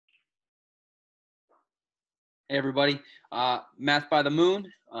Hey everybody, Math by the Moon,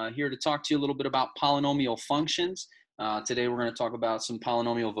 here to talk to you a little bit about polynomial functions. Today we're going to talk about some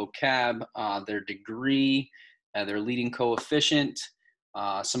polynomial vocab, their degree, their leading coefficient,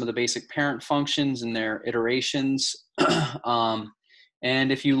 some of the basic parent functions and their iterations.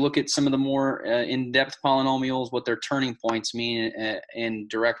 And if you look at some of the more in-depth polynomials, what their turning points mean in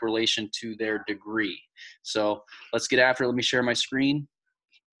direct relation to their degree. So let's get after it. Let me share my screen.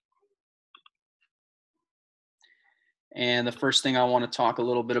 And the first thing I want to talk a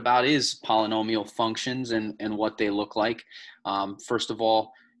little bit about is polynomial functions and what they look like. First of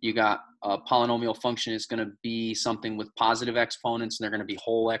all, you got a polynomial function is going to be something with positive exponents, and they're going to be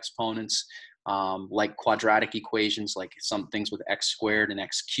whole exponents, like quadratic equations, like some things with x squared and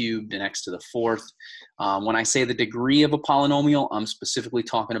x cubed and x to the fourth. When I say the degree of a polynomial, I'm specifically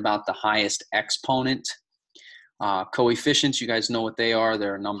talking about the highest exponent. Coefficients, you guys know what they are.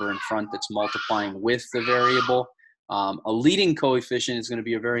 They're a number in front that's multiplying with the variable. A leading coefficient is going to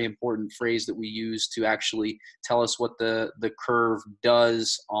be a very important phrase that we use to actually tell us what the curve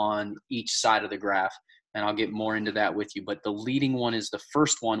does on each side of the graph. And I'll get more into that with you. But the leading one is the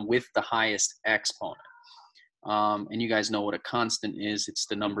first one with the highest exponent. And you guys know what a constant is. It's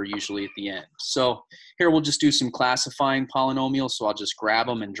the number usually at the end. So here we'll just do some classifying polynomials. So I'll just grab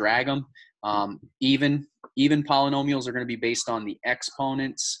them and drag them. Even polynomials are going to be based on the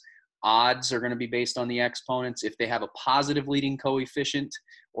exponents. Odds are going to be based on the exponents. If they have a positive leading coefficient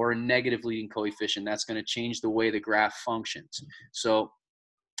or a negative leading coefficient, that's going to change the way the graph functions. So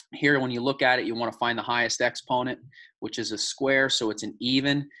here, when you look at it, you want to find the highest exponent, which is a square, so it's an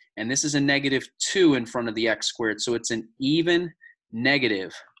even. And this is a -2 in front of the x squared, so it's an even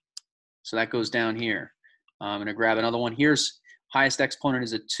negative. So that goes down here. I'm going to grab another one. Here's highest exponent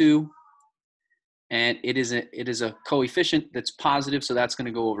is a 2. And it is a coefficient that's positive, so that's going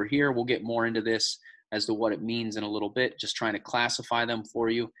to go over here. We'll get more into this as to what it means in a little bit, just trying to classify them for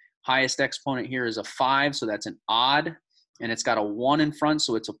you. Highest exponent here is a 5, so that's an odd, and it's got a 1 in front,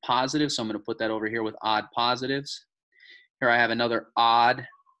 so it's a positive, so I'm going to put that over here with odd positives. Here I have another odd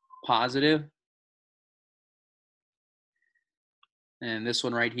positive. And this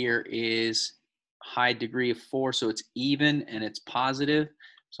one right here is high degree of 4, so it's even and it's positive,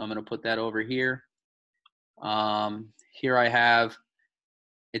 so I'm going to put that over here. Here I have,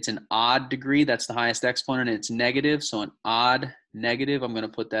 it's an odd degree, that's the highest exponent, and it's negative, so an odd negative, I'm going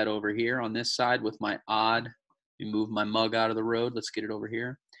to put that over here on this side with my odd. Let me move my mug out of the road, let's get it over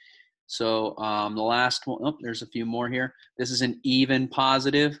here. So the last one, oh, there's a few more here. This is an even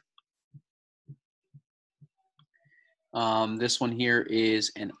positive. This one here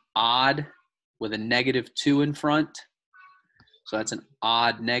is an odd with a -2 in front, so that's an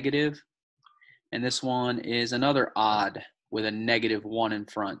odd negative. And this one is another odd with a -1 in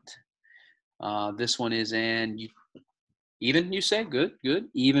front. This one is an even, you say? Good, good.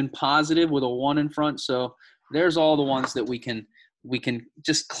 Even positive with a 1 in front. So there's all the ones that we can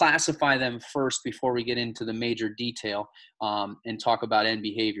just classify them first before we get into the major detail and talk about end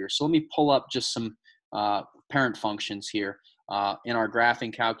behavior. So let me pull up just some parent functions here. In our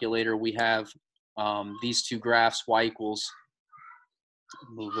graphing calculator, we have these two graphs, y equals,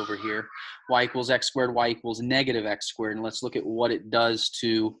 move over here, y equals x squared, y equals -x squared, and let's look at what it does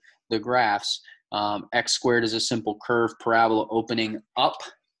to the graphs. X squared is a simple curved parabola opening up,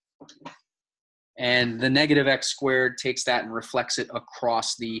 and the -x squared takes that and reflects it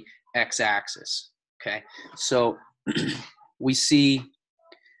across the x-axis. Okay, so we see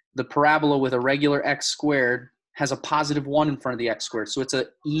the parabola with a regular x squared has a +1 in front of the x squared, so it's an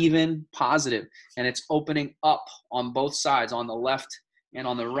even positive, and it's opening up on both sides, on the left and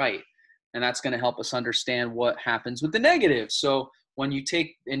on the right. And that's going to help us understand what happens with the negative. So when you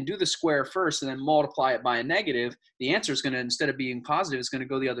take and do the square first and then multiply it by a negative, the answer is going to, instead of being positive, it's going to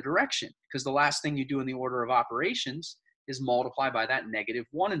go the other direction, because the last thing you do in the order of operations is multiply by that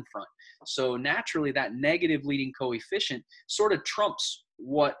 -1 in front. So naturally, that negative leading coefficient sort of trumps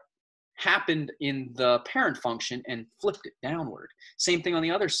what happened in the parent function and flipped it downward. Same thing on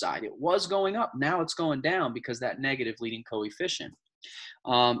the other side. It was going up, now it's going down because that negative leading coefficient.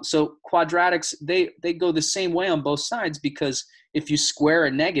 So quadratics, they go the same way on both sides, because if you square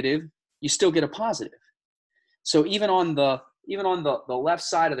a negative, you still get a positive. So even on the left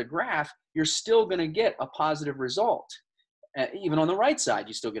side of the graph, you're still going to get a positive result. Even on the right side,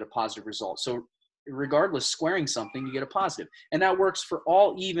 you still get a positive result. So regardless, squaring something, you get a positive. And that works for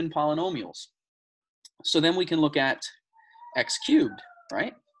all even polynomials. So then we can look at x cubed,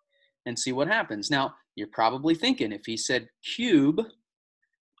 right? And see what happens. Now, you're probably thinking, if he said cube,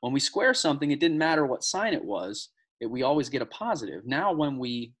 when we square something, it didn't matter what sign it was, we always get a positive. Now, when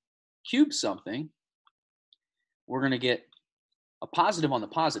we cube something, we're going to get a positive on the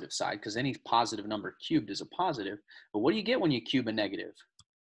positive side because any positive number cubed is a positive. But what do you get when you cube a negative?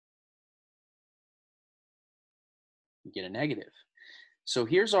 You get a negative. So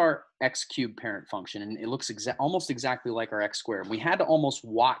here's our x cubed parent function, and it looks almost exactly like our x squared. We had to almost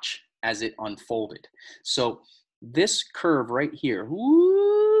watch as it unfolded. So this curve right here,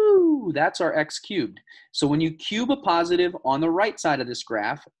 woo, that's our x cubed. So when you cube a positive on the right side of this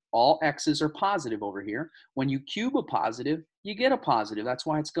graph, all x's are positive over here. When you cube a positive, you get a positive. That's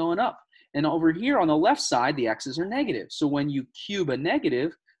why it's going up. And over here on the left side, the x's are negative. So when you cube a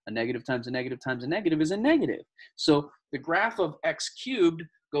negative times a negative times a negative is a negative. So the graph of x cubed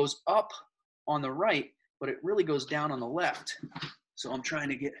goes up on the right, but it really goes down on the left. So I'm trying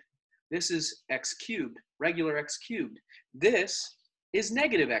to get, this is x cubed, regular x cubed. This is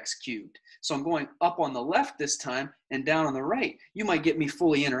negative x cubed. So I'm going up on the left this time and down on the right. You might get me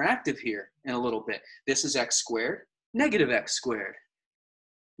fully interactive here in a little bit. This is x squared, negative x squared.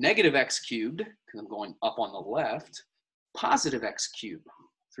 Negative x cubed, because I'm going up on the left, positive x cubed.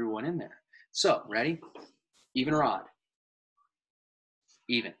 Threw one in there. So, ready? Even or odd?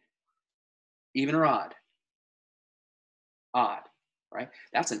 Even. Even or odd? Odd, right?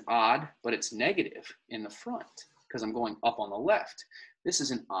 That's an odd, but it's negative in the front because I'm going up on the left. This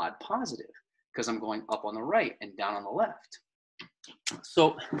is an odd positive because I'm going up on the right and down on the left.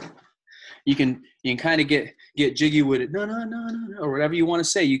 So you can kind of get jiggy with it, no, or whatever you want to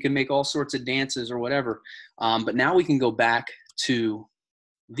say. You can make all sorts of dances or whatever. But now we can go back to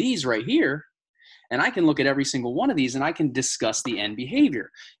these right here, and I can look at every single one of these and I can discuss the end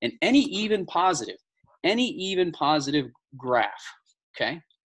behavior. And any even positive graph, okay?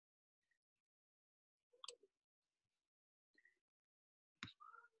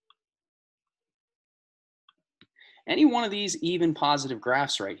 Any one of these even positive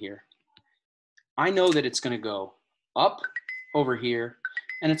graphs right here, I know that it's going to go up over here,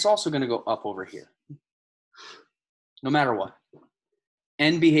 and it's also going to go up over here, no matter what.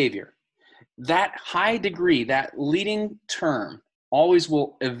 End behavior. That high degree, that leading term, always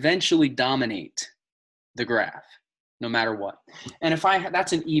will eventually dominate the graph, no matter what. And if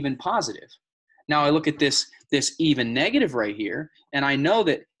that's an even positive. Now I look at this even negative right here, and I know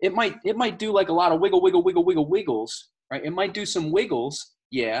that it might do like a lot of wiggles, right? It might do some wiggles,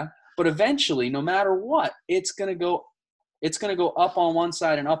 yeah, but eventually, no matter what, it's gonna go up on one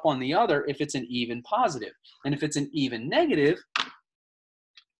side and up on the other if it's an even positive. And if it's an even negative,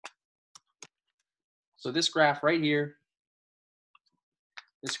 so this graph right here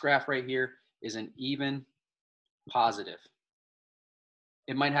is an even positive.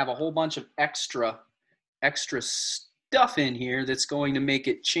 It might have a whole bunch of extra stuff in here that's going to make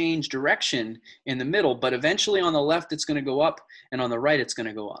it change direction in the middle, but eventually on the left it's going to go up and on the right it's going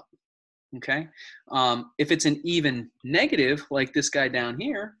to go up. Okay? If it's an even negative, like this guy down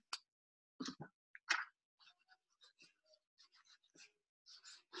here,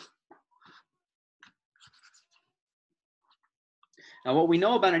 now what we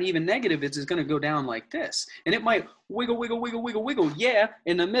know about an even negative is it's going to go down like this. And it might wiggle, yeah,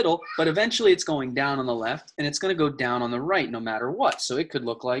 in the middle, but eventually it's going down on the left and it's going to go down on the right no matter what. So it could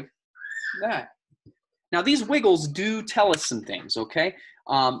look like that. Now these wiggles do tell us some things, okay?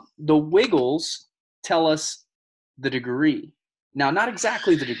 The wiggles tell us the degree. Now, not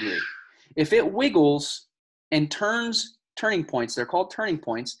exactly the degree. If it wiggles and turning points, they're called turning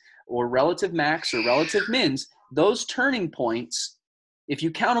points, or relative max or relative mins, those turning points, if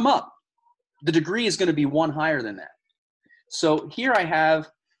you count them up, the degree is going to be one higher than that. So here I have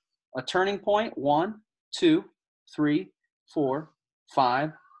a turning point, 1, 2, 3, 4,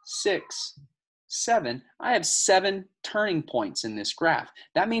 5, 6, 7. I have 7 turning points in this graph.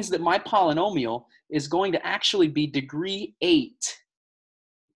 That means that my polynomial is going to actually be degree 8.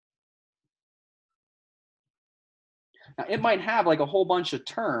 Now, it might have like a whole bunch of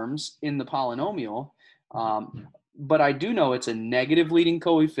terms in the polynomial, but I do know it's a negative leading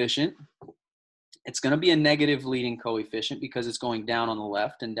coefficient. It's going to be a negative leading coefficient because it's going down on the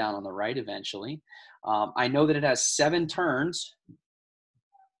left and down on the right eventually. I know that it has 7 turns.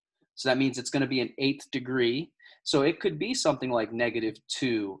 So that means it's going to be an 8th degree. So it could be something like negative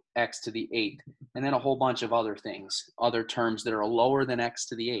 2x to the 8th, and then a whole bunch of other things, other terms that are lower than x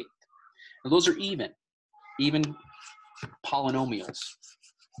to the 8th. Now those are even polynomials.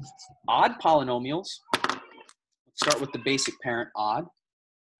 Odd polynomials, let's start with the basic parent odd.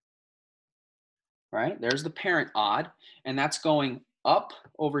 Right, there's the parent odd, and that's going up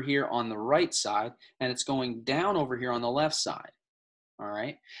over here on the right side, and it's going down over here on the left side. All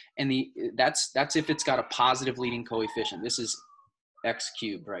right, and that's if it's got a positive leading coefficient. This is x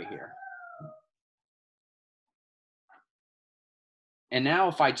cubed right here. And now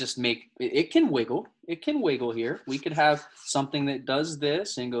if I just make, it can wiggle. It can wiggle here. We could have something that does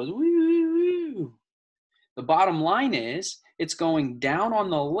this and goes, woo, woo, woo. The bottom line is it's going down on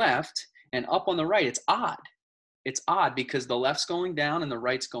the left and up on the right. It's odd. It's odd because the left's going down and the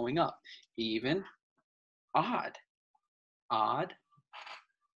right's going up. Even, odd, odd,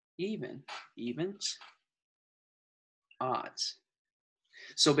 even, evens, odds.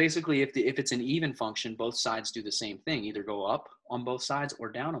 So basically, if it's an even function, both sides do the same thing, either go up on both sides or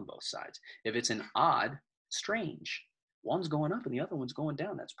down on both sides. If it's an odd, strange. One's going up and the other one's going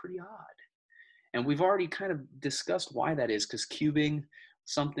down. That's pretty odd. And we've already kind of discussed why that is, because cubing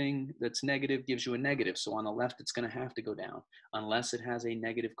something that's negative gives you a negative. So on the left, it's going to have to go down. Unless it has a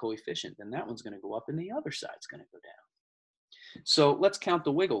negative coefficient, then that one's going to go up and the other side's going to go down. So let's count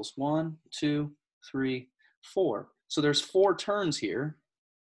the wiggles. 1, 2, 3, 4. So there's 4 turns here.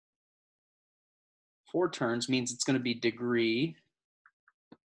 4 turns means it's going to be degree.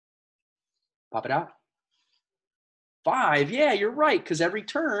 Pop it out. 5. Yeah, you're right, because every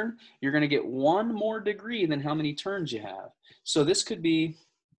turn, you're going to get 1 more degree than how many turns you have. So this could be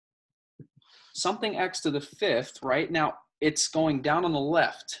something x to the 5th, right? Now, it's going down on the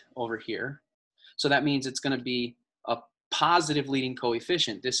left over here. So that means it's going to be a positive leading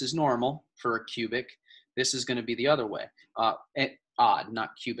coefficient. This is normal for a cubic. This is going to be the other way. Odd, not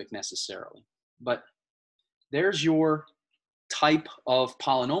cubic necessarily. But there's your type of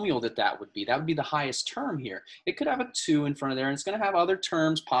polynomial that would be. That would be the highest term here. It could have a 2 in front of there, and it's going to have other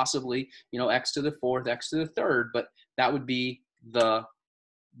terms, possibly, you know, x to the 4th, x to the 3rd, but that would be the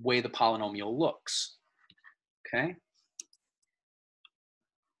way the polynomial looks. Okay?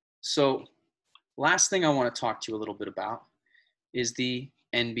 So last thing I want to talk to you a little bit about is the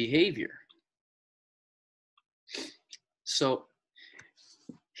end behavior. So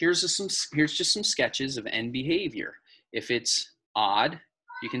here's just some sketches of end behavior. If it's odd,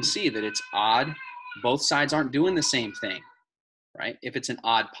 you can see that it's odd. Both sides aren't doing the same thing, right? If it's an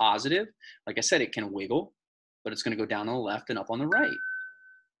odd positive, like I said, it can wiggle, but it's going to go down on the left and up on the right.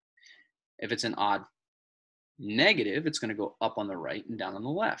 If it's an odd negative, it's going to go up on the right and down on the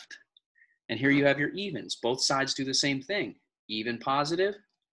left. And here you have your evens. Both sides do the same thing. Even positive,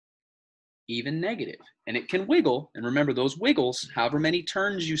 even negative. And it can wiggle. And remember, those wiggles, however many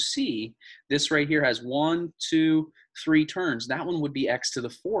turns you see, this right here has 1, 2, 3 turns. That one would be x to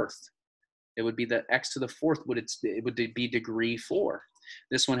the 4th. It would be the x to the 4th, it would be degree 4.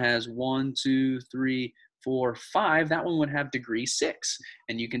 This one has 1, 2, 3, 4, 5. That one would have degree 6.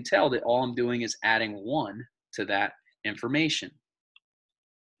 And you can tell that all I'm doing is adding 1 to that information.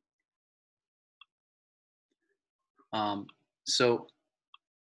 So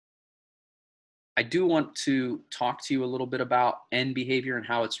I do want to talk to you a little bit about end behavior and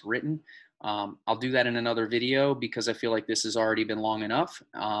how it's written. I'll do that in another video because I feel like this has already been long enough,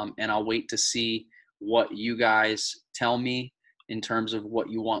 and I'll wait to see what you guys tell me in terms of what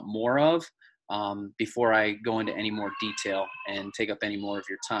you want more of before I go into any more detail and take up any more of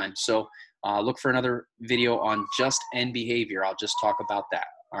your time. So look for another video on just end behavior. I'll just talk about that.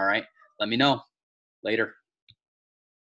 All right, let me know. Later.